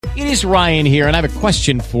It is Ryan here, and I have a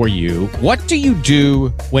question for you. What do you do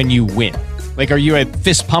when you win? Like, are you a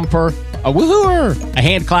fist pumper, a woohooer, a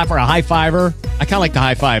hand clapper, a high fiver? I kind of like the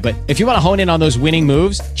high five, but if you want to hone in on those winning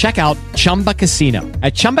moves, check out Chumba Casino.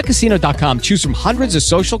 At ChumbaCasino.com, choose from hundreds of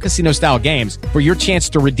social casino-style games for your chance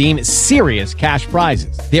to redeem serious cash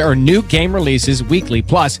prizes. There are new game releases weekly,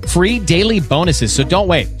 plus free daily bonuses. So don't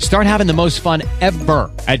wait. Start having the most fun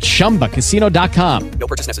ever at ChumbaCasino.com. No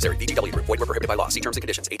purchase necessary. VGW Group. Void where prohibited by law. See terms and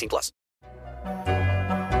conditions. 18 plus.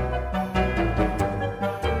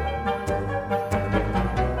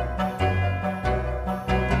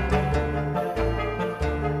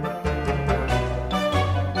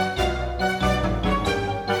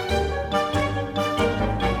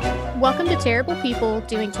 Welcome to Terrible People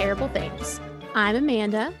Doing Terrible Things. I'm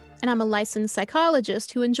Amanda, and I'm a licensed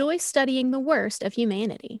psychologist who enjoys studying the worst of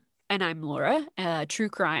humanity. And I'm Laura, a true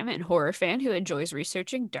crime and horror fan who enjoys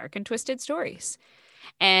researching dark and twisted stories.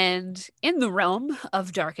 And in the realm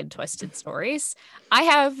of dark and twisted stories, I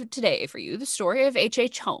have today for you the story of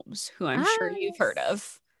H.H. Holmes, who I'm sure you've heard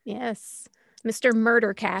of. Yes. Mr.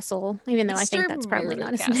 Murder Castle, even though I think that's probably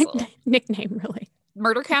not his nickname, really.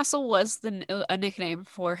 Murder Castle was a nickname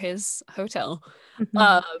for his hotel.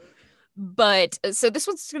 Mhm. But so this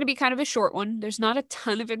one's going to be kind of a short one. There's not a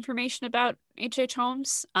ton of information about H.H.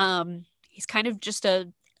 Holmes. He's kind of just a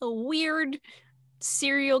weird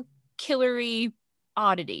serial killery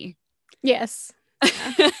oddity. Yes.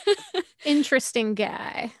 Yeah. Interesting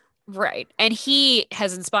guy. Right. And he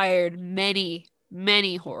has inspired many,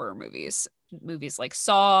 many horror movies. Movies like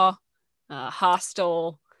Saw,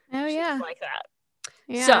 Hostel, Oh, yeah. shit like that.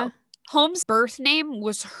 Yeah. So Holmes' birth name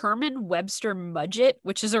was Herman Webster Mudgett,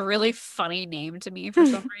 which is a really funny name to me for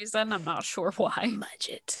some reason. I'm not sure why.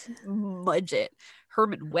 Mudgett.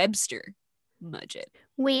 Herman Webster Mudgett.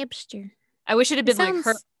 Webster. I wish it had been like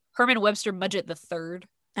Sounds- Herman Webster Mudgett the Third.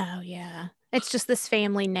 Oh, yeah. It's just this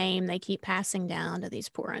family name they keep passing down to these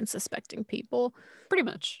poor unsuspecting people. Pretty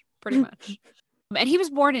much. And he was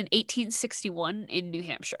born in 1861 in New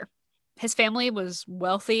Hampshire. His family was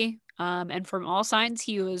wealthy, and from all signs,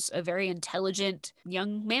 he was a very intelligent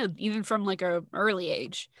young man, even from like an early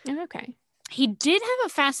age. Okay. He did have a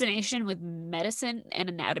fascination with medicine and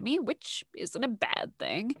anatomy, which isn't a bad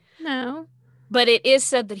thing. No. But it is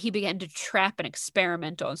said that he began to trap and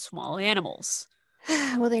experiment on small animals,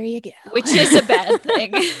 Well, there you go. which is a bad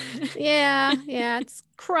thing. Yeah. It's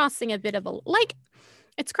crossing a bit of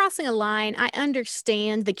it's crossing a line. I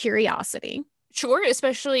understand the curiosity, Sure,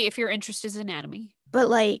 especially if your interest is anatomy. but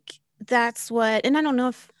that's what, and I don't know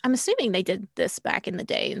if, I'm assuming they did this back in the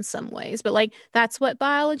day in some ways, but that's what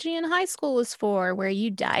biology in high school was for, where you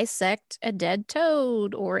dissect a dead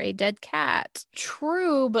toad or a dead cat.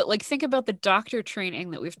 True, but think about the doctor training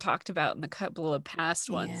that we've talked about in the couple of past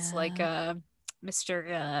ones, like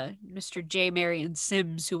Mr. J. Marion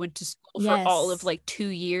Sims, who went to school for all of Yes. 2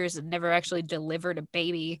 years and never actually delivered a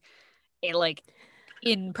baby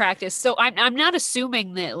in practice. So I'm not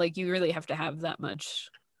assuming that you really have to have that much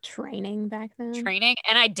Training back then. training,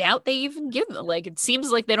 and I doubt they even give them. It seems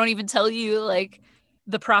like they don't even tell you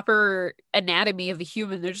the proper anatomy of a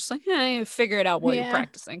human. They're just figure it out while you're Yeah.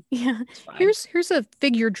 practicing. Yeah. It's fine. Here's a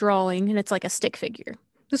figure drawing, and it's like a stick figure.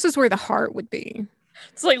 This is where the heart would be.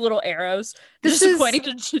 It's like little arrows. This just is-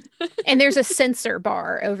 pointing to And there's a sensor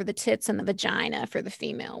bar over the tits and the vagina for the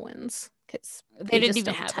female ones, because they didn't just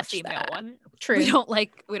even don't have a touch female that. one. True. We don't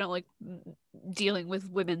like dealing with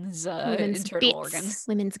women's internal bits, organs,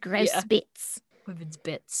 women's gross Yeah. bits. women's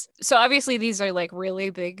bits. So obviously these are really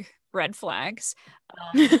big red flags,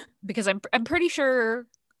 because I'm pretty sure.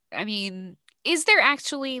 I mean, is there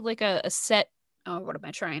actually a set? Oh, what am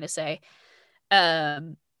I trying to say?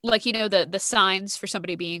 The signs for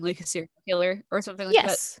somebody being a serial killer or something like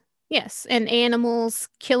that. Yes, and animals,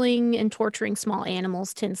 killing and torturing small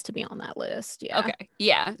animals tends to be on that list. Yeah. Okay,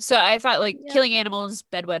 yeah. So I thought Yeah. killing animals,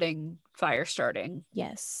 bedwetting, fire starting,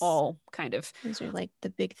 Yes. all kind of Those are the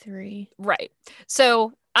big three. right.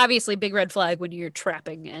 So obviously, big red flag when you're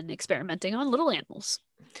trapping and experimenting on little animals.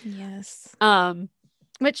 Yes. Um,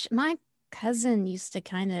 Which my cousin used to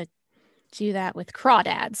kind of do that with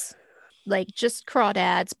crawdads. Just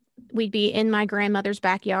crawdads. We'd be in my grandmother's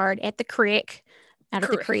backyard at the creek. Out of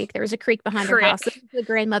the Crick. creek. There was a creek behind her house. This is the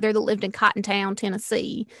grandmother that lived in Cottontown,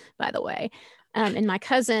 Tennessee, by the way. And my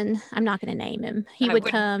cousin, I'm not going to name him. He I would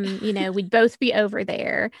wouldn't. come, we'd both be over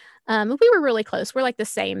there. We were really close. We're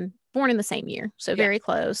born in the same year. So Yeah. very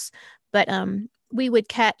close. But we would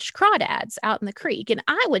catch crawdads out in the creek, and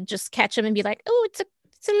I would just catch them and be like, oh, it's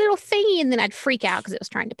a little thingy. And then I'd freak out because it was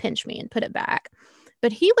trying to pinch me and put it back.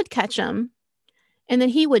 But he would catch them, and then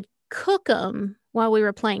he would cook them while we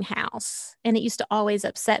were playing house. And it used to always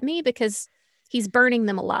upset me because he's burning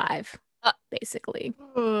them alive, Uh, basically.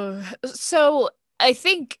 So I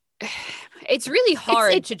think it's really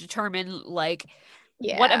hard it- to determine like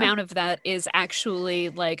Yeah. what amount of that is actually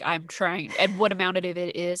like I'm trying and what amount of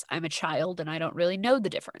it is I'm a child and I don't really know the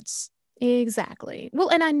difference. Exactly. Well,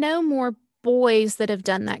 and I know more boys that have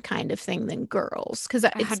done that kind of thing than girls because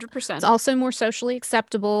it's 100%. also more socially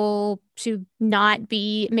acceptable to not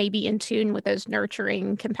be maybe in tune with those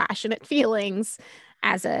nurturing, compassionate feelings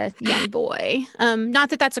as a young boy. Not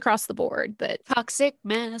that that's across the board, but Toxic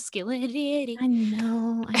masculinity I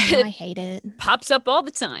know, I hate it. pops up all the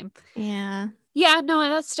time. Yeah. Yeah, no,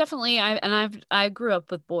 that's definitely I grew up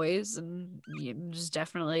with boys and there's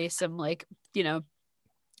definitely some like,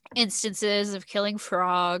 instances of killing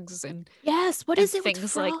frogs and Yes. What and is it with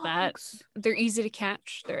things like that. frogs? They're easy to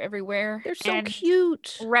catch. They're everywhere. They're so and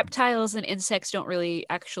cute. reptiles and insects don't really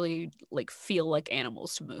actually like feel like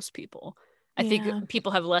animals to most people. I Yeah. think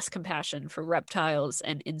people have less compassion for reptiles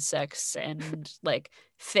and insects and like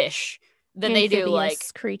fish than they do like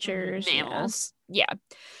Amphibious creatures. yeah. mammals. Yeah.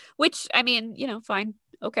 Which I mean, fine.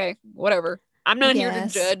 Okay, whatever. I'm not here to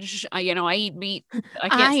guess. judge. I eat meat. I I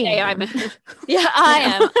can't say I'm. am. Yeah, I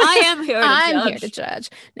am. I am here to I'm judge. here to judge.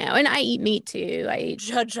 No, and I eat meat too. I eat,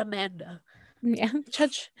 Judge Amanda. yeah,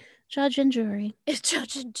 judge and jury. It's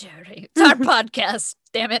Judge and Jury. It's our podcast.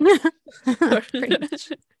 Damn it. Pretty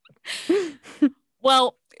much.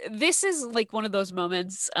 Well, this is like one of those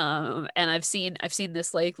moments, and I've seen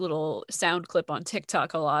this like little sound clip on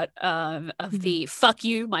TikTok a lot, of the "fuck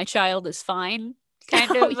you, my child is fine"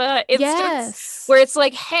 kind Oh, of instance, Yes. where it's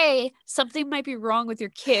like, "Hey, something might be wrong with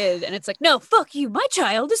your kid," and it's like, "No, fuck you, my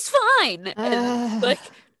child is fine," and like,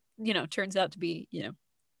 turns out to be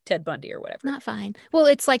Ted Bundy or whatever. Not fine. Well,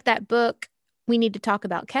 it's like that book We Need to Talk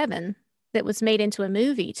About Kevin that was made into a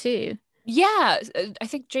movie too. Yeah, I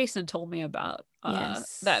think Jason told me about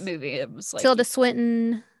Yes. that movie. It was like, Tilda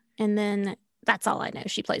Swinton, and then that's all I know.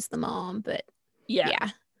 She plays the mom, but yeah.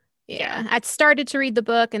 yeah. I started to read the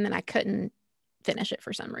book and then I couldn't finish it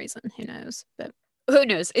for some reason. Who knows? But Who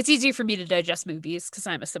knows? It's easier for me to digest movies because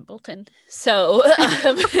I'm a simpleton. So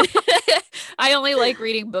I only like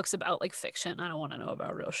reading books about like fiction. I don't want to know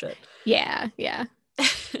about real shit. yeah.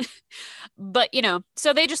 But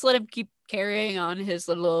so they just let him keep carrying on his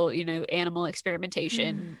little animal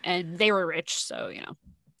experimentation, and they were rich, so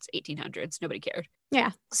it's 1800s, nobody cared.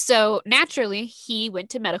 Yeah. So naturally he went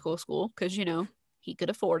to medical school because he could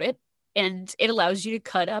afford it, and it allows you to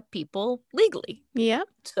cut up people legally. Yep.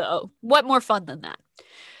 So what more fun than that?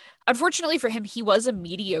 Unfortunately for him, he was a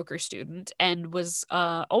mediocre student and was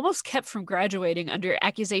almost kept from graduating under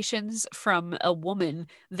accusations from a woman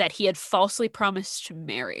that he had falsely promised to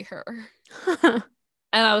marry her.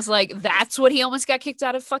 And I was like, that's what he almost got kicked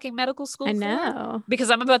out of fucking medical school I for? know. Because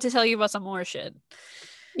I'm about to tell you about some more shit.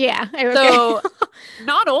 Yeah. Okay. So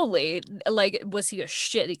not only like was he a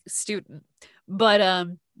shitty student, but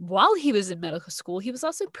while he was in medical school, he was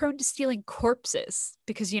also prone to stealing corpses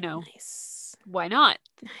because Nice. why not?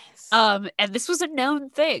 Nice. And this was a known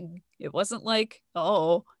thing. It wasn't like,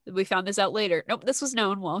 oh, we found this out later. Nope, this was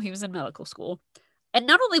known while he was in medical school. And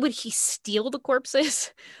not only would he steal the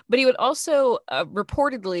corpses, but he would also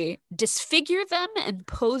reportedly disfigure them and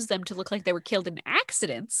pose them to look like they were killed in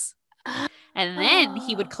accidents. And then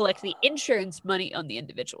he would collect the insurance money on the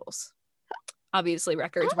individuals. Obviously,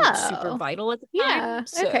 records weren't super Oh. vital at the Yeah.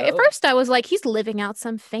 time. Okay. At so- first, I was like, he's living out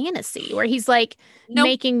some fantasy where he's like Nope.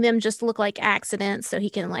 making them just look like accidents so he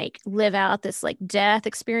can like live out this like death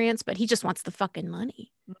experience, but he just wants the fucking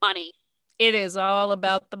money. money. It is all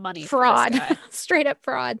about the money. for Fraud. this guy. Straight up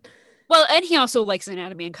fraud. Well, and he also likes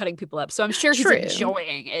anatomy and cutting people up. So I'm sure he's True.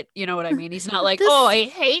 enjoying it. You know what I mean? He's not like, This- oh, I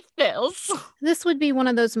hate this. This would be one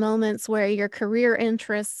of those moments where your career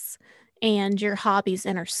interests and your hobbies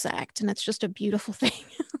intersect, and it's just a beautiful thing.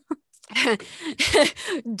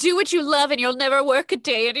 Do what you love and you'll never work a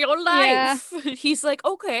day in your Yeah. life. He's like,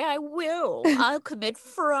 okay, I will. I'll commit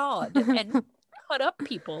fraud and cut up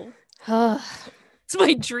people. It's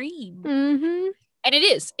my dream. Mm-hmm. And it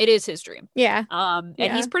is his dream. Yeah. And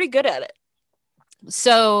Yeah. he's pretty good at it.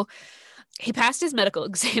 So he passed his medical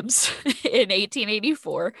exams in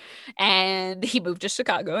 1884 and he moved to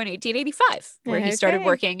Chicago in 1885, where he started Okay.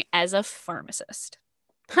 working as a pharmacist.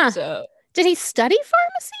 Huh. So Did he study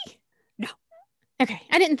pharmacy? No. Okay.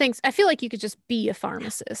 I didn't think so. I feel like you could just be a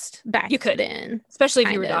pharmacist back You could. then. especially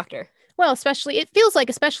if you were a Kinda. doctor. Well, it feels like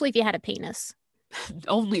especially if you had a penis.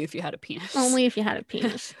 Only if you had a penis. Only if you had a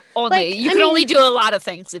penis. Only. like, You I could only mean- do a lot of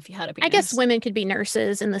things if you had a penis. I guess women could be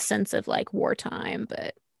nurses in the sense of like wartime,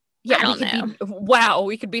 but Yeah, I don't we could be wow,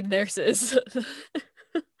 we could be nurses.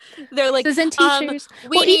 They're like, Nurses and teachers.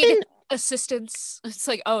 we Well, need even assistance. It's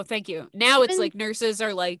like, oh, thank you. Now it's Even- like nurses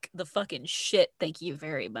are like the fucking shit. Thank you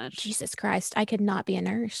very much. Jesus Christ, I could not be a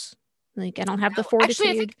nurse. Like, I don't have the No, fortitude.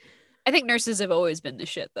 actually, I think nurses have always been the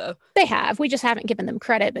shit, though. They have. We just haven't given them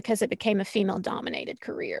credit because it became a female-dominated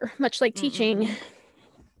career, much like teaching.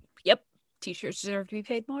 Yep. Teachers deserve to be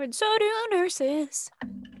paid more, and so do nurses.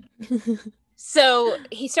 So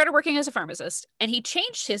he started working as a pharmacist, and he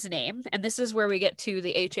changed his name. And this is where we get to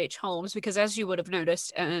the H.H. Holmes, because as you would have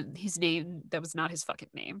noticed, his name, that was not his fucking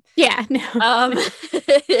name. Yeah, no.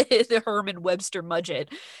 The Herman Webster Mudgett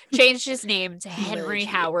changed his name to Henry Mudgett.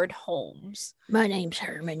 Howard Holmes. My name's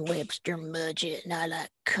Herman Webster Mudgett, and I like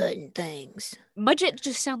cutting things. Mudgett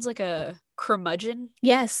just sounds like a curmudgeon.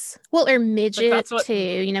 Yes. Well, or midget that's what- too.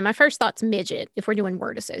 You know, my first thought's midget if we're doing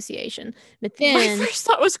word association. But My then first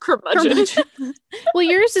thought was curmudgeon. well,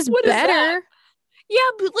 yours is What is that? better. Yeah,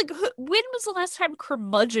 but like, when was the last time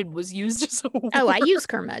curmudgeon was used as a word? Oh, I use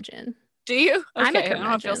curmudgeon. Do you? I'm a Okay, I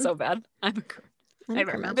don't feel curmudgeon. so bad. I'm a I'm I've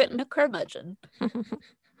a ever been a curmudgeon. curmudgeon.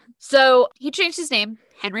 So he changed his name,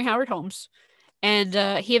 Henry Howard Holmes, and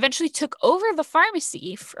he eventually took over the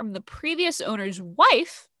pharmacy from the previous owner's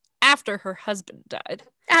wife after her husband died.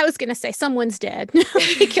 I was gonna say someone's dead.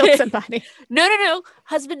 He killed somebody. No.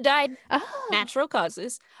 Husband died, Oh, natural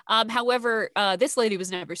causes. However, this lady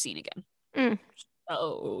was never seen again. Mm.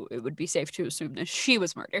 Oh, it would be safe to assume that she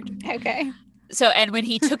was murdered. okay. So, and when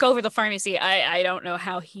he took over the pharmacy, I don't know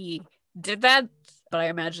how he did that, but I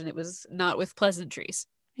imagine it was not with pleasantries.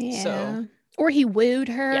 Yeah. So- or he wooed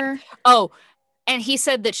her. Oh, and he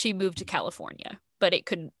said that she moved to California, but it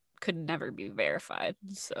could never be verified.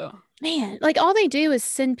 So Man, like all they do is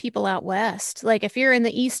send people out west. Like if you're in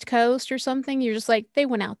the East Coast or something, you're just like, they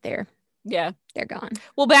went out there. yeah. They're gone.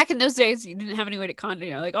 Well, back in those days, you didn't have any way to contact.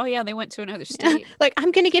 You know, like, oh yeah, they went to another state. Like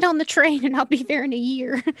I'm gonna get on the train and I'll be there in a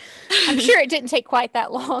year. I'm sure it didn't take quite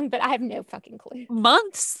that long, but I have no fucking clue.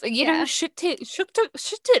 Months. You know, Yeah. shiitake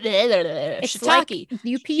like Shit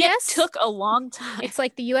UPS took a long time. It's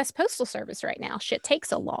like the U.S. Postal Service right now. Shit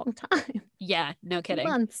takes a long time. Yeah, no kidding.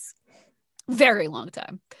 Months. Very long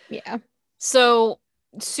time. Yeah. So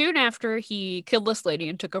soon after he killed this lady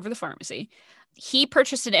and took over the pharmacy, he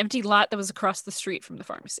purchased an empty lot that was across the street from the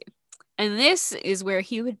pharmacy. And this is where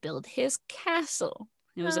he would build his castle.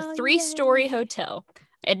 It was Oh, a 3-story yay. hotel.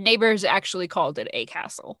 And neighbors actually called it a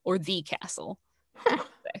castle or the castle. Huh.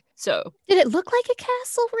 So, Did it look like a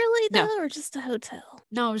castle, really, No. though, or just a hotel?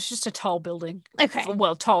 no, it was just a tall building. Okay.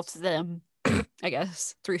 Well, tall to them, I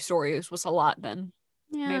guess. 3 stories was a lot then,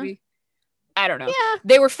 Yeah. maybe. I don't know. Yeah.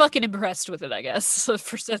 They were fucking impressed with it, I guess. So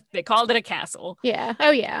they called it a castle. Yeah.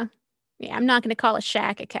 Oh, yeah. Yeah. I'm not going to call a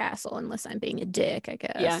shack a castle unless I'm being a dick, I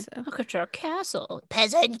guess. Yeah. So. Look at your castle,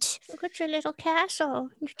 peasant. Look at your little castle,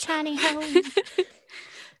 your tiny home.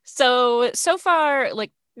 So far,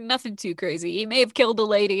 like, nothing too crazy. He may have killed a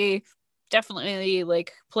lady, definitely,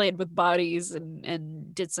 like, played with bodies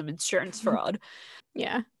and did some insurance fraud,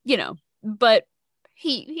 Yeah. you know, but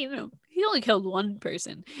he only killed one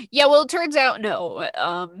person. Yeah, well, it turns out, no,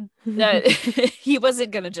 that he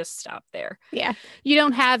wasn't going to just stop there. Yeah. You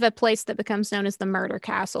don't have a place that becomes known as the murder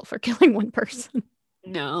castle for killing one person.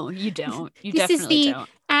 No, you don't. You This is definitely the- don't.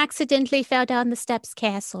 Accidentally fell down the steps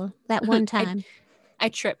castle that one time. I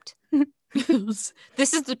tripped. This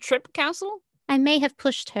is the Trip Castle, I may have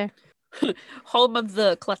pushed her. home of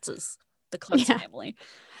the Klutzes, the Klutz Yeah. family.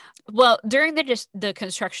 Well, during the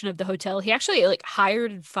construction of the hotel, he actually like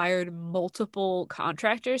hired and fired multiple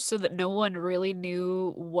contractors so that no one really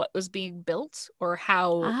knew what was being built or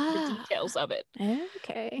how the Ah. details of it.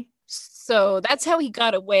 Okay. So that's how he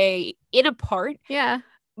got away in a part. Yeah.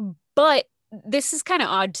 But this is kind of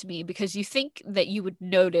odd to me because you think that you would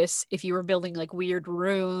notice if you were building like weird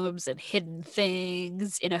rooms and hidden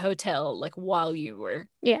things in a hotel, like while you were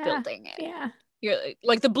Yeah. building it. Yeah. You're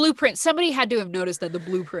like the blueprint. Somebody had to have noticed that the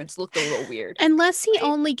blueprints looked a little weird. Unless he Right.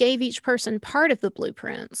 only gave each person part of the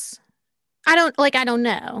blueprints. I don't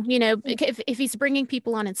know, you know, if he's bringing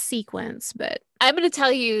people on in sequence, but I'm going to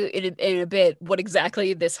tell you in a bit what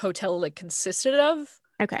exactly this hotel like consisted of.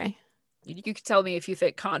 okay. You can tell me if you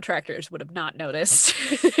think contractors would have not noticed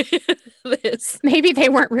this. Maybe they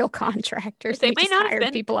weren't real contractors. They They may just not have hired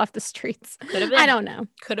been. people off the streets. Could have been. I don't know.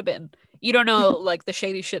 Could have been. You don't know like the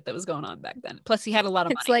shady shit that was going on back then. Plus, he had a lot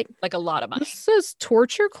of It's money. like Like a lot of money. this says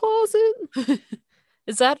torture closet.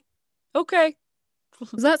 Is that okay?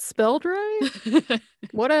 Is that spelled right?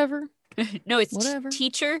 Whatever. No, it's Whatever.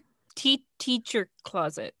 teacher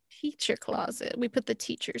closet. Teacher closet. We put the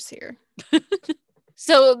teachers here.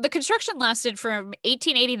 So the construction lasted from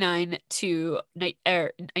 1889 to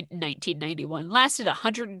 1991. Lasted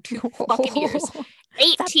 102 fucking years.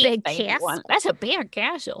 It's a big 1891. castle. That's a big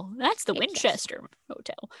castle. That's the Big Winchester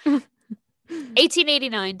Hotel.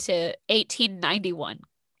 1889 to 1891.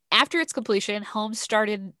 After its completion, Holmes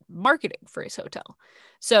started marketing for his hotel.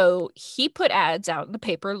 So he put ads out in the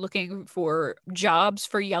paper looking for jobs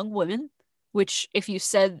for young women, which if you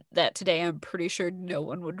said that today, I'm pretty sure no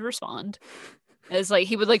one would respond. It's like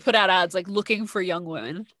he would like put out ads like looking for young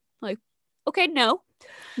women. Like, okay, no.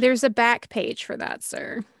 There's a back page for that,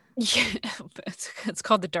 sir. Yeah, it's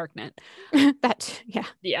called the Darknet. Yeah.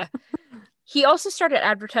 Yeah. He also started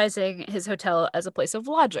advertising his hotel as a place of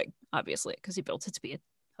lodging, obviously, because he built it to be a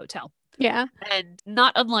hotel. Yeah. And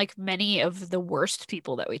not unlike many of the worst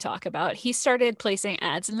people that we talk about, he started placing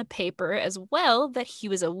ads in the paper as well that he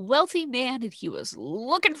was a wealthy man and he was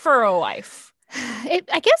looking for a wife.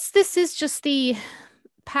 I guess this is just the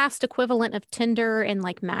past equivalent of Tinder and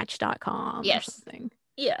like Match.com. Yes. Or something.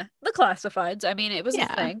 Yeah, the classifieds. I mean, it was a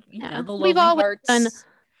thing. You know, the We've Lonely always Hearts. done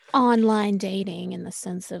online dating in the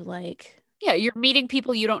sense of like. Yeah, you're meeting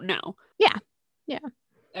people you don't know. Yeah. Yeah.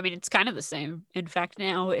 I mean, it's kind of the same. In fact,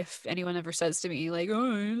 now if anyone ever says to me like,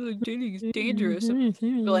 "Oh, dating is dangerous," I'm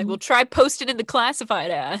like, "Well, try posting in the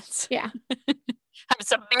classified ads." Yeah. Have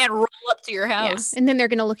some man roll up to your Yeah. house. And then they're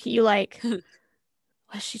gonna look at you like,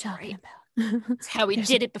 what's she talking about? That's how we There's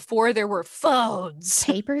did it before there were phones.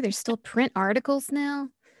 Paper? There's still print articles now.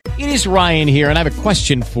 It is Ryan here, and I have a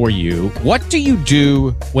question for you. What do you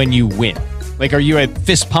do when you win? Like, are you a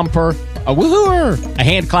fist pumper, a woohooer, a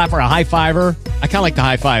hand clapper, a high fiver? I kind of like the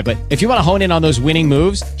high five, but if you want to hone in on those winning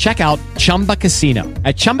moves, check out Chumba Casino.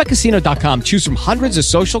 At ChumbaCasino.com, choose from hundreds of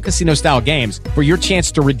social casino-style games for your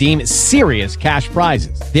chance to redeem serious cash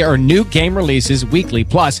prizes. There are new game releases weekly,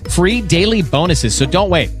 plus free daily bonuses. So don't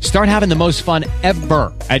wait. Start having the most fun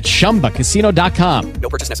ever at ChumbaCasino.com. No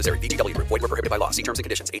purchase necessary. VGW Group. Void were prohibited by law. See terms and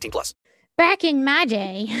conditions. 18 plus. Back in my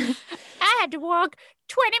day. I had to walk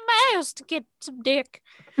 20 miles to get some dick.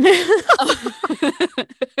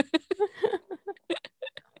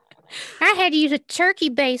 I had to use a turkey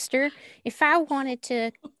baster if I wanted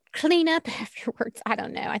to clean up afterwards. I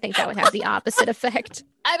don't know. I think that would have the opposite effect.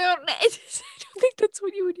 I don't know. I don't think that's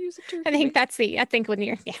when you would use a turkey. I think when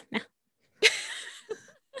you're, no.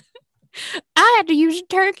 I had to use a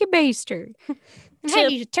turkey baster. I had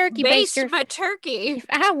to use a turkey baste baster my turkey. if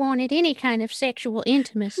I wanted any kind of sexual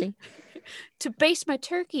intimacy. To baste my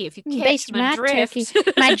turkey, if you catch Baste my my drift.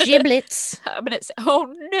 turkey, my giblets. I'm gonna say,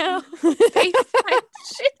 oh no, baste my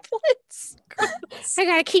giblets. I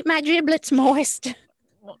gotta keep my giblets moist.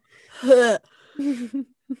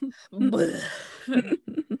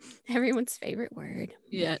 Everyone's favorite word.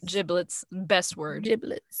 Yeah, giblets, best word.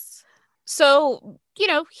 Giblets. So, you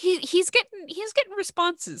know, he's getting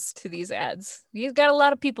responses to these ads. He's got a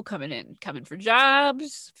lot of people coming for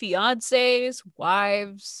jobs, fiancés,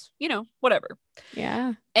 wives, you know, whatever.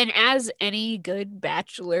 Yeah. And as any good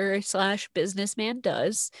bachelor / businessman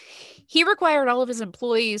does, he required all of his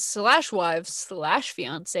employees / wives /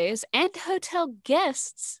 fiancés and hotel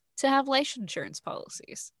guests to have life insurance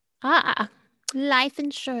policies. Ah, life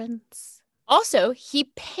insurance. Also, he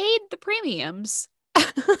paid the premiums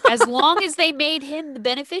as long as they made him the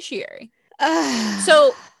beneficiary.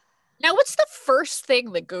 So now what's the first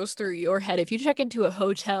thing that goes through your head if you check into a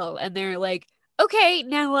hotel and they're like, okay,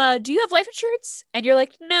 now do you have life insurance? And you're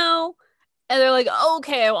like, no. And they're like,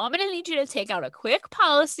 okay, well, I'm going to need you to take out a quick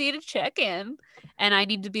policy to check in and I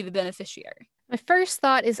need to be the beneficiary. My first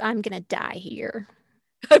thought is I'm going to die here.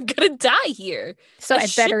 I'm going to die here. So That I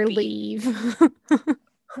better should be. leave.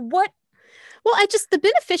 What? Well, the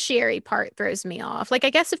beneficiary part throws me off. Like,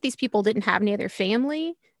 I guess if these people didn't have any other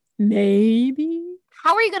family, maybe.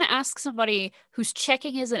 How are you going to ask somebody who's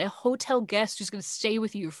checking as a hotel guest who's going to stay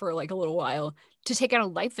with you for like a little while to take out a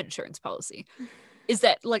life insurance policy? Is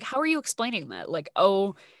that like, how are you explaining that? Like,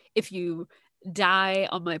 oh, if you die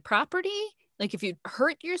on my property, like if you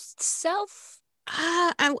hurt yourself?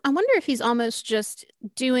 I wonder if he's almost just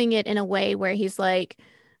doing it in a way where he's like,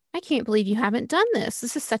 I can't believe you haven't done this.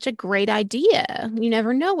 This is such a great idea. You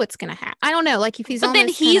never know what's going to happen. I don't know. Like if he's But then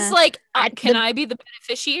almost he's kinda- like, I- can the- I be the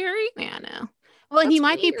beneficiary? Yeah, I know. Well, and he That's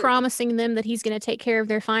might be weird. promising them that he's going to take care of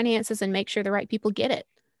their finances and make sure the right people get it.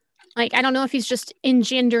 Like, I don't know if he's just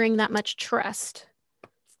engendering that much trust.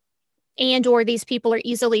 And or these people are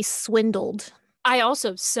easily swindled. I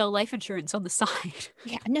also sell life insurance on the side.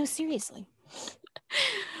 Yeah, no, seriously.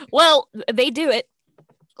 Well, they do it.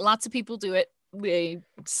 Lots of people do it. They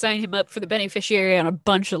sign him up for the beneficiary on a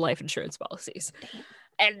bunch of life insurance policies.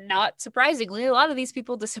 And not surprisingly, a lot of these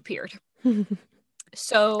people disappeared.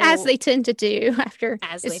 So As they tend to do after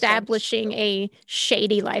As they tend to establishing a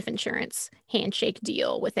shady life insurance handshake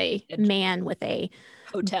deal with a man with a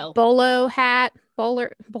hotel. bolo hat,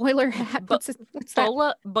 boiler hat. Bo- What's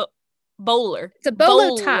that? Bowler. It's a bolo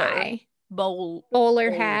Bowler. tie, Bowler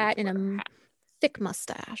bowler hat, and a hat. thick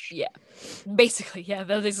mustache. Yeah. Basically, yeah,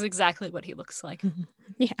 that is exactly what he looks like.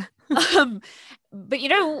 Yeah. But you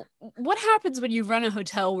know, what happens when you run a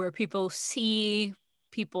hotel where people see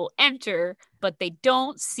people enter, but they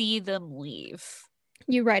don't see them leave?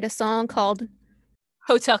 You write a song called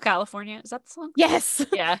Hotel California. Is that the song? Yes.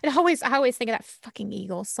 Yeah. I always think of that fucking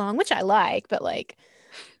Eagles song, which I like, but like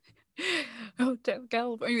Hotel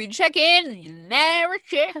California. You check in, you never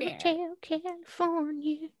check in. Hotel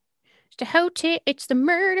California. It's the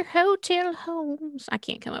Murder Hotel Holmes. I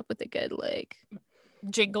can't come up with a good like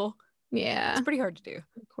Jingle. yeah. It's pretty hard to do.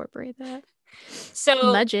 Incorporate that. So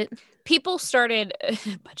Mudget. people started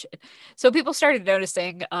So people started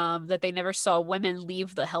noticing that they never saw women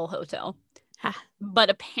leave the Hell Hotel. Ha.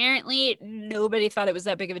 But apparently nobody thought it was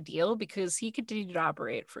that big of a deal because he continued to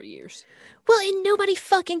operate for years. Well, and nobody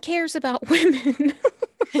fucking cares about women.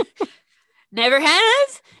 Never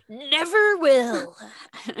have, never will.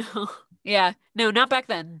 Yeah, no, not back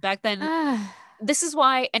then. Back then, this is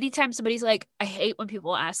why anytime somebody's like, I hate when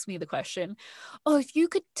people ask me the question, oh, if you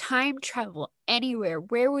could time travel anywhere,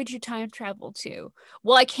 where would you time travel to?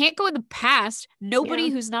 Well, I can't go in the past. Nobody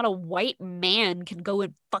who's not a white man can go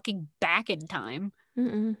in fucking back in time.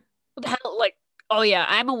 Mm-mm. What the hell? Like, oh yeah,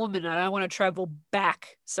 I'm a woman and I want to travel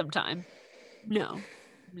back sometime. No.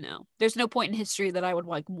 There's no point in history that I would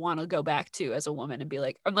like want to go back to as a woman and be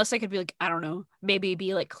like, unless I could be like, I don't know, maybe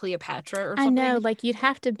be like Cleopatra or something. I know, like you'd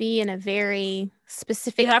have to be in a very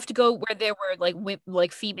specific. You'd have to go where there were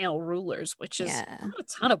like female rulers, which is a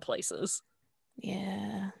ton of places.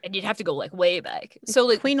 Yeah. And you'd have to go like way back. So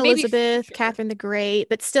like Queen maybe Elizabeth, Catherine the Great,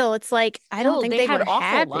 but still, it's like I don't think they had were awful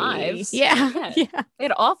happy. lives. Yeah. They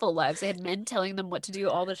had awful lives. They had men telling them what to do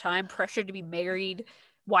all the time, pressured to be married.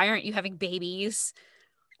 Why aren't you having babies?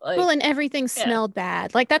 Like, well, and everything smelled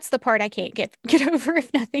bad. Like that's the part I can't get over,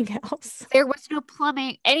 if nothing else. there was no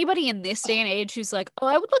plumbing. Anybody in this day and age who's like, oh,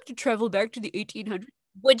 I would like to travel back to the 1800s.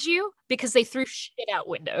 Would you? Because they threw shit out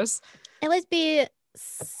windows. It would be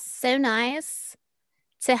so nice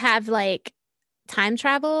to have like time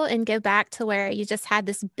travel and go back to where you just had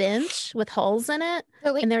this bench with holes in it,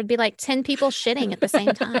 and there would be like 10 people shitting at the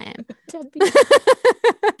same time.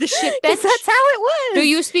 The shit bench? That's how it was. Do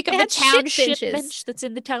you speak of They the had town shit shit benches. bench that's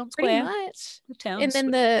in the town Pretty square? much. The town And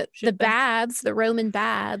then the baths, the Roman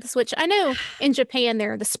baths, which I know in Japan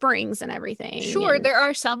there are the springs and everything. Sure, and there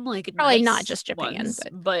are some like probably nice not just Japan, ones,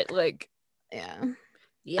 but but like yeah.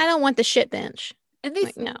 Yeah. I don't want the shit bench. And they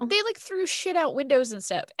Like, no. they like threw shit out windows and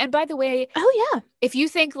stuff. And by the way, Oh yeah. if you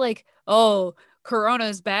think like, oh,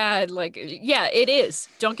 Corona's bad, like yeah, it is.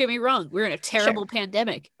 Don't get me wrong. We're in a terrible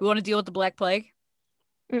pandemic. You want to deal with the Black Plague?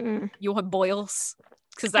 Mm-mm. You want boils?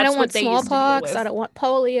 Because I that's don't what want they used to deal smallpox. with. I don't want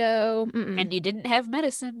polio. Mm-mm. And you didn't have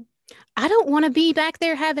medicine. I don't want to be back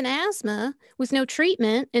there having asthma with no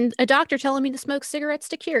treatment and a doctor telling me to smoke cigarettes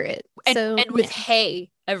to cure it. And with no.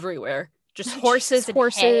 hay everywhere. Just Oh, horses jeez, and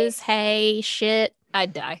horses, hay, shit.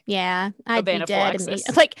 I'd die. Yeah, I'd be dead.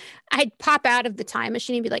 Anaphylaxis. Like I'd pop out of the time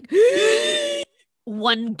machine and be like,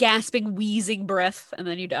 One gasping, wheezing breath, and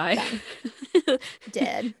then you die.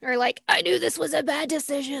 dead. Or like, I knew this was a bad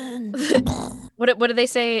decision. What do they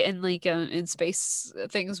say in like in space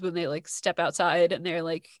things when they like step outside and they're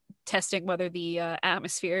like testing whether the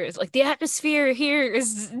atmosphere is like the atmosphere here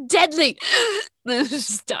is deadly. Then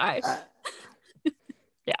just die.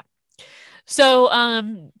 Yeah. So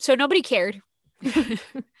nobody cared.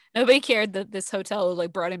 Nobody cared that this hotel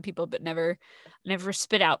like brought in people but never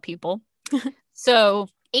spit out people. So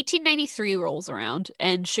 1893 rolls around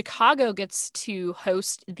and Chicago gets to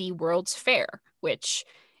host the World's Fair, which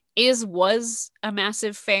was a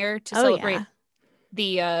massive fair to celebrate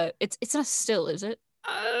the it's not still, is it?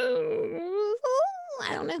 I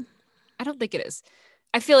don't know. I don't think it is.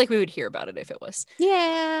 I feel like we would hear about it if it was.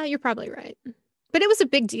 Yeah, you're probably right. But it was a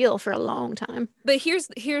big deal for a long time. But here's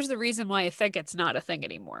the reason why I think it's not a thing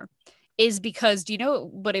anymore is because do you know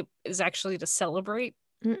what it is actually to celebrate?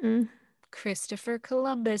 Mm-mm. Christopher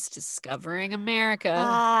Columbus discovering America.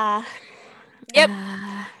 Ah. Yep.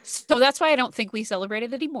 So that's why I don't think we celebrate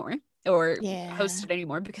it anymore or Yeah. host it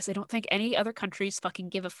anymore because I don't think any other countries fucking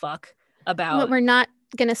give a fuck But about. we're not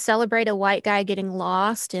going to celebrate a white guy getting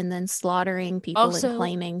lost and then slaughtering people Also, and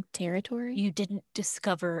claiming territory. You didn't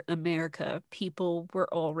discover America. People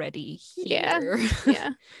were already Yeah. here. Yeah.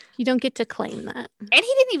 You don't get to claim that. And he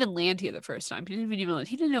didn't even land here the first time. He didn't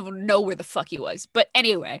even know where the fuck he was. But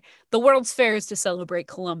anyway, the World's Fair is to celebrate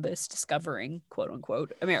Columbus discovering, quote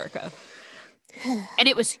unquote, America. And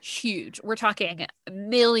it was huge. We're talking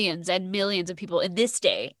millions and millions of people in this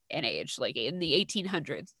day and age, like in the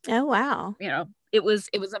 1800s. Oh, wow. You know, it was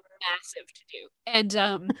a massive to do.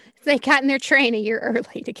 And They got in their train a year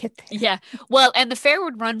early to get there. yeah, well, and the fair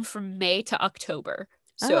would run from May to October.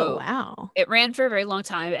 So Oh, wow. it ran for a very long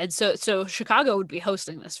time. And so Chicago would be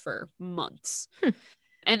hosting this for months.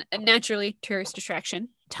 And naturally, tourist attraction,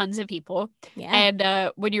 tons of people. Yeah.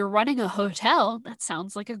 And when you're running a hotel, that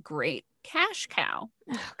sounds like a great cash cow.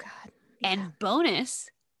 Oh, God. Yeah. And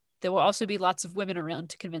bonus, there will also be lots of women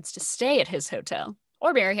around to convince to stay at his hotel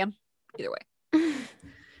or marry him. Either way.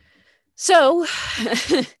 So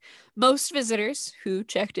most visitors who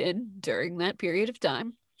checked in during that period of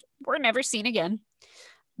time were never seen again.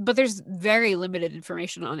 But there's very limited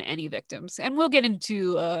information on any victims. And we'll get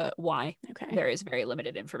into why Okay. there is very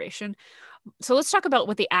limited information. So let's talk about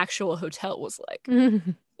what the actual hotel was like.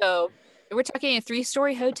 So we're talking a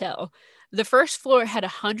 3-story hotel. The first floor had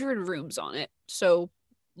 100 rooms on it. So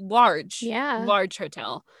large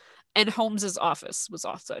hotel. And Holmes's office was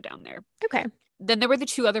also down there. Okay. Then there were the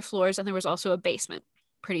 2 other floors, and there was also a basement.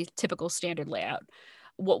 Pretty typical standard layout.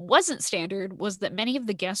 What wasn't standard was that many of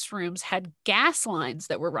the guest rooms had gas lines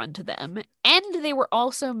that were run to them, and they were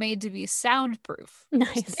also made to be soundproof.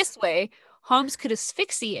 Nice. So this way, Holmes could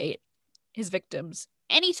asphyxiate his victims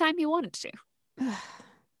anytime he wanted to.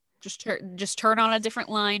 Just turn on a different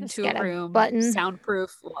line Just to get a a room, button.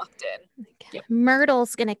 soundproof, locked in. Yep.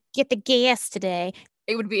 Myrtle's going to get the gas today.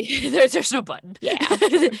 It would be there's no button. Yeah.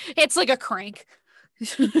 It's like a crank.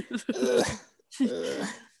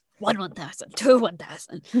 1,000,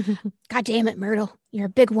 1,000. God damn it, Myrtle. You're a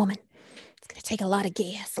big woman. It's going to take a lot of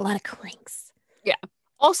gas, a lot of cranks. Yeah.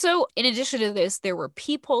 Also, in addition to this, there were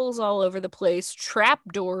peepholes all over the place, trap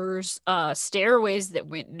doors, stairways that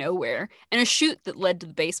went nowhere, and a chute that led to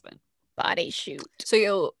the basement. Body shoot.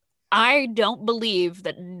 So I don't believe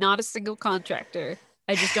that not a single contractor,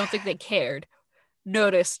 I just don't think they cared,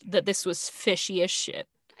 noticed that this was fishy as shit.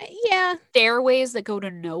 Yeah. Stairways that go to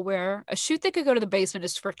nowhere. A chute that could go to the basement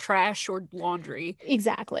is for trash or laundry.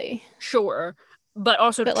 Exactly. Sure. But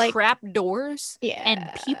also like, trap doors yeah, and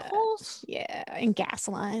peepholes. Yeah. And gas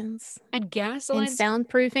lines. And gas And lines.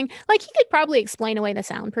 soundproofing. Like, he could probably explain away the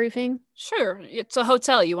soundproofing. Sure. It's a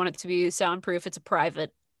hotel. You want it to be soundproof. It's a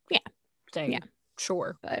private thing. Yeah.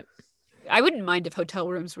 Sure. But I wouldn't mind if hotel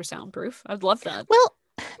rooms were soundproof. I'd love that. well,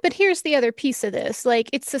 but here's the other piece of this. Like,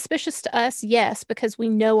 it's suspicious to us, yes, because we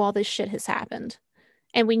know all this shit has happened.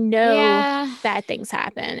 And we know bad things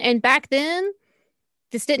happen. And back then,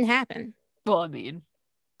 this didn't happen. Well, I mean,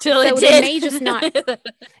 till So it they did. may just not.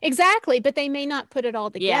 Exactly, but they may not put it all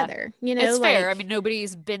together. You know, It's like, fair. I mean,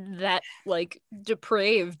 nobody's been that like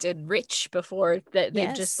depraved and rich before that they've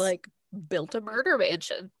just Yes. like built a murder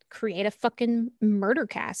mansion. create a fucking murder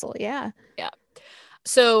castle. Yeah.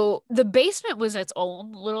 So the basement was its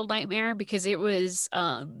own little nightmare because it was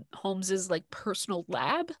Holmes's like personal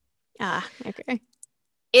lab. Ah, okay.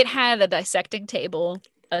 It had a dissecting table,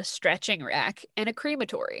 a stretching rack, and a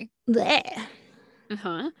crematory. Blech.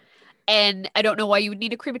 Uh-huh. And I don't know why you would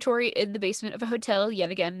need a crematory in the basement of a hotel. Yet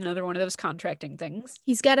again, another one of those contracting things.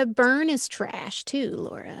 He's got to burn his trash too,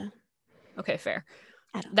 Laura. Okay, fair.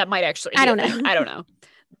 I don't- That might actually. I don't be a thing. know. I don't know.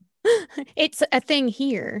 It's a thing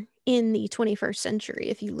here in the 21st century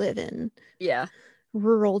if you live in Yeah.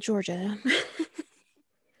 rural Georgia.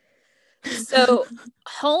 So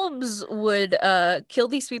Holmes would kill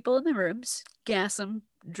these people in the rooms, gas them,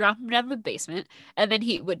 drop them down the basement, and then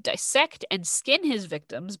he would dissect and skin his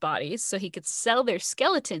victims' bodies so he could sell their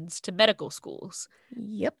skeletons to medical schools.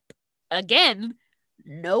 Yep. Again,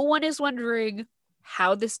 no one is wondering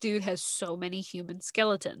how this dude has so many human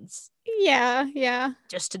skeletons Yeah, yeah.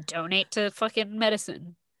 just to donate to fucking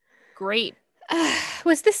medicine. Great.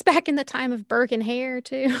 Was this back in the time of Burke and Hare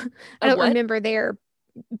too? I Of don't what? remember their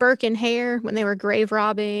Burke and Hare when they were grave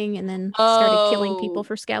robbing and then started killing Oh, people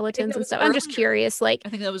for skeletons that and was stuff. I'm just earlier. curious, like, I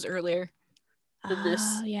think that was earlier than this.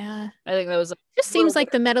 oh yeah. I think that was Just seems little like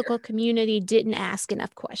bit the earlier. medical community didn't ask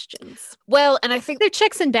enough questions. well, and I think Their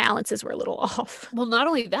checks and balances were a little off. well, not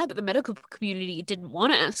only that, but the medical community didn't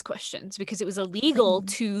want to ask questions because it was illegal Mhm.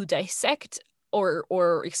 to dissect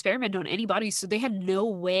or experiment on any body. So they had no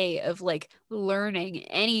way of like learning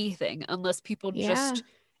anything unless people Yeah. just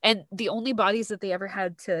and the only bodies that they ever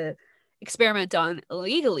had to experiment on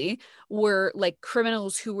illegally were like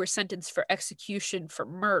criminals who were sentenced for execution for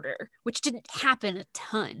murder, which didn't happen a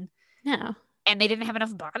ton. No. And they didn't have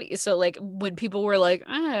enough bodies. So like when people were like,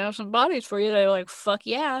 I have some bodies for you, they were like, fuck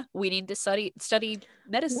yeah, we need to study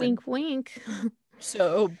medicine. Wink wink.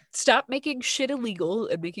 So stop making shit illegal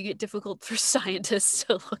and making it difficult for scientists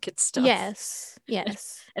to look at stuff. Yes.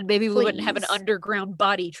 Yes. And maybe we wouldn't have an Please. underground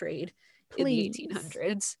body trade in the Please.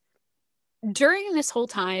 1800s. During this whole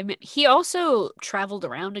time, he also traveled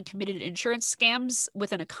around and committed insurance scams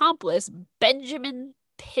with an accomplice, Benjamin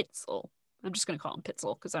Pitzel. I'm just going to call him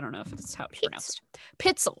Pitzel because I don't know if that's how it's pronounced.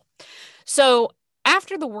 Pitzel. So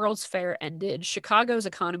after the World's Fair ended, Chicago's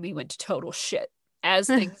economy went to total shit, as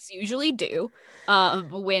things usually do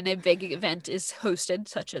when a big event is hosted,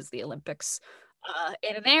 such as the Olympics,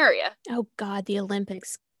 in an area. Oh God, the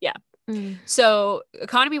Olympics. Yeah. Mm. So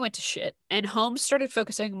economy went to shit, and Holmes started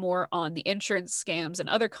focusing more on the insurance scams and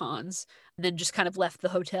other cons, and then just kind of left the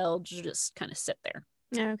hotel to just kind of sit there.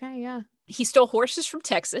 Okay, yeah. He stole horses from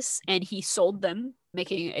Texas and he sold them,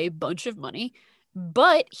 making a bunch of money,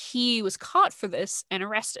 but he was caught for this and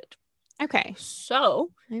arrested. Okay.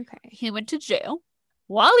 So Okay. he went to jail.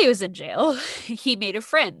 While he was in jail, he made a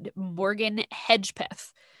friend, Morgan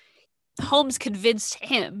Hedgepeth. Holmes convinced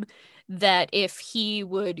him that if he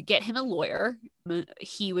would get him a lawyer,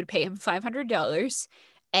 he would pay him $500,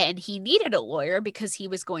 and he needed a lawyer because he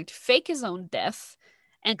was going to fake his own death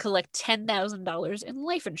and collect $10,000 in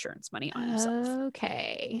life insurance money on himself.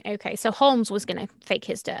 Okay. Okay. So Holmes was going to fake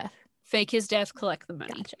his death. Fake his death, collect the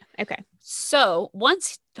money. Gotcha. Okay. So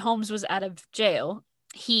once Holmes was out of jail,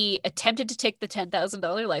 he attempted to take the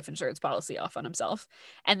 $10,000 life insurance policy off on himself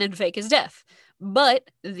and then fake his death.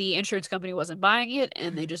 But the insurance company wasn't buying it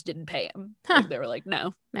and they just didn't pay him. Huh. Like, they were like,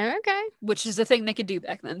 no. Okay. Which is the thing they could do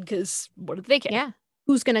back then because what did they care? Yeah.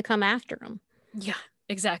 Who's going to come after him? Yeah,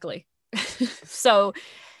 exactly. So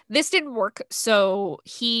this didn't work. So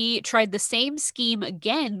he tried the same scheme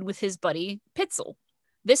again with his buddy Pitzel.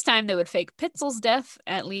 This time they would fake Pitzel's death.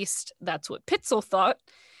 At least that's what Pitzel thought.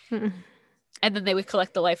 Mm. And then they would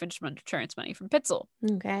collect the life insurance money from Pitzel.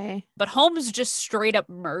 Okay. But Holmes just straight up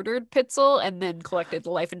murdered Pitzel and then collected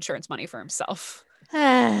the life insurance money for himself.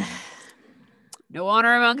 No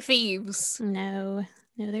honor among thieves. No,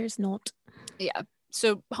 there's not. Yeah.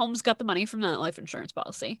 So Holmes got the money from that life insurance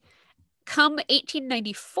policy. Come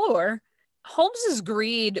 1894, Holmes's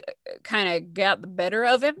greed kind of got the better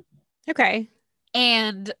of him. Okay.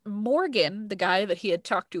 And Morgan, the guy that he had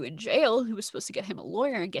talked to in jail, who was supposed to get him a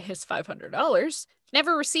lawyer and get his $500,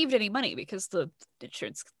 never received any money because the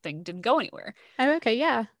insurance thing didn't go anywhere. Oh, okay.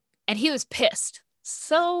 Yeah. And he was pissed.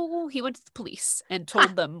 So he went to the police and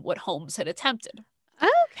told them what Holmes had attempted.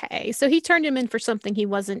 Okay. So he turned him in for something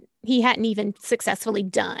he hadn't even successfully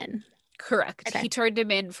done. Correct. Okay. He turned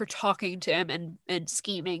him in for talking to him and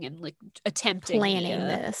scheming and like attempting Planning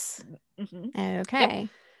this. Mhm. Okay. Yep.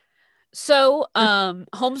 So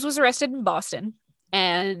Holmes was arrested in Boston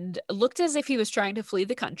and looked as if he was trying to flee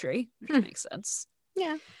the country, which makes sense.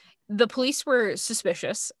 Yeah. The police were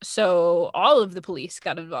suspicious, so all of the police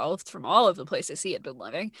got involved from all of the places he had been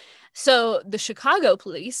living. So the Chicago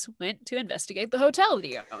police went to investigate the hotel that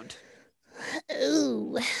he owned.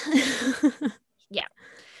 Ooh. Yeah.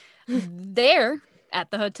 There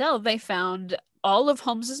at the hotel, they found all of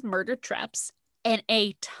Holmes's murder traps and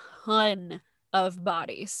a ton of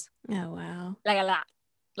bodies. Oh, wow. Like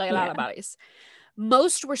a lot of bodies.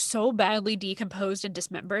 Most were so badly decomposed and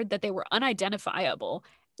dismembered that they were unidentifiable.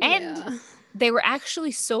 And they were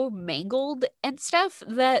actually so mangled and stuff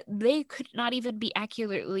that they could not even be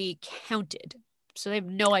accurately counted. So they have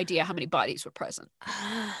no idea how many bodies were present.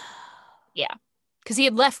 Yeah. Because he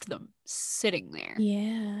had left them sitting there.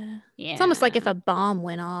 Yeah. Yeah. It's almost like if a bomb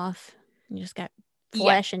went off, you just got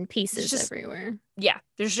flesh and pieces just everywhere. Yeah.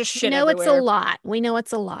 There's just shit We know everywhere. it's a lot. We know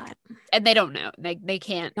it's a lot. And they don't know. They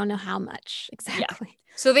can't. Don't know how much exactly.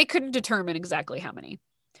 So they couldn't determine exactly how many.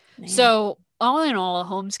 Man. So all in all,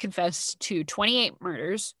 Holmes confessed to 28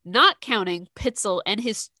 murders, not counting Pitzel and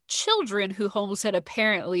his children, who Holmes had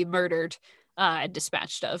apparently murdered and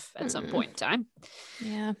dispatched of at some point in time.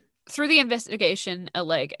 Yeah. Through the investigation,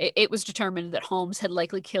 it was determined that Holmes had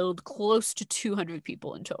likely killed close to 200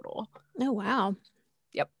 people in total. Oh, wow.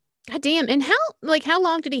 Yep. God damn. And how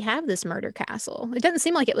long did he have this murder castle? It doesn't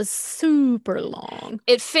seem like it was super long.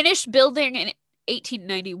 It finished building in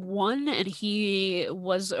 1891, and he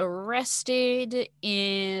was arrested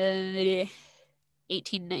in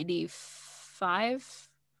 1895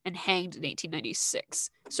 and hanged in 1896.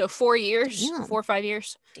 So 4 years, Damn. 4 or 5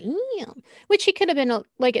 years. Damn. Which he could have been,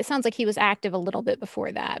 it sounds like he was active a little bit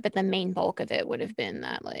before that, but the main bulk of it would have been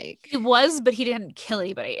that, He was, but he didn't kill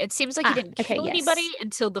anybody. It seems like he didn't kill yes. anybody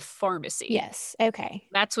until the pharmacy. Yes. Okay.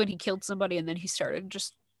 That's when he killed somebody, and then he started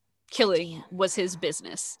just killing was his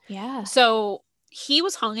business. Yeah. So he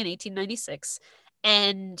was hung in 1896,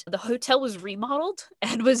 And the hotel was remodeled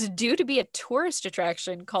and was due to be a tourist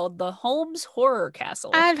attraction called the Holmes Horror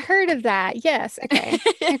Castle. I've heard of that. Yes. Okay.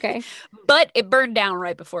 Okay. But it burned down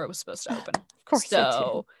right before it was supposed to open. Of course.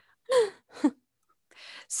 And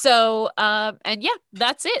yeah,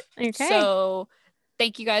 that's it. Okay. So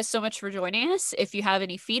thank you guys so much for joining us. If you have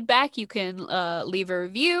any feedback, you can leave a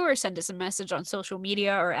review or send us a message on social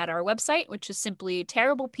media or at our website, which is simply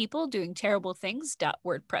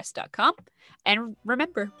terriblepeopledoingterriblethings.wordpress.com. And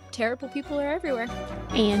remember, terrible people are everywhere.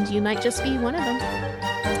 And you might just be one of them.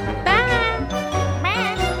 Bye.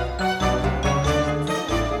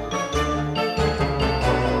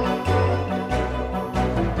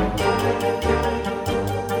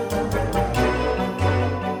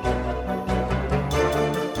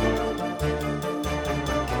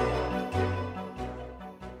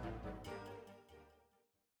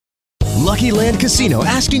 Lucky Land Casino,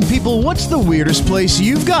 asking people, what's the weirdest place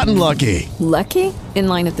you've gotten lucky? Lucky? In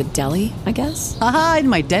line at the deli, I guess? Aha, in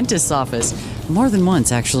my dentist's office. More than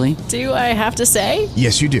once, actually. Do I have to say?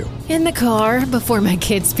 Yes, you do. In the car before my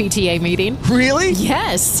kids' PTA meeting. Really?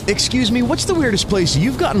 Yes. Excuse me, what's the weirdest place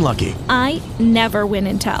you've gotten lucky? I never win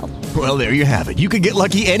and tell. Well, there you have it. You can get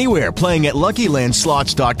lucky anywhere, playing at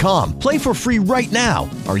LuckyLandSlots.com. Play for free right now.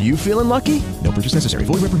 Are you feeling lucky? No purchase necessary.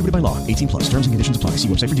 Void where prohibited by law. 18+. Terms and conditions apply. See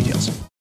website for details.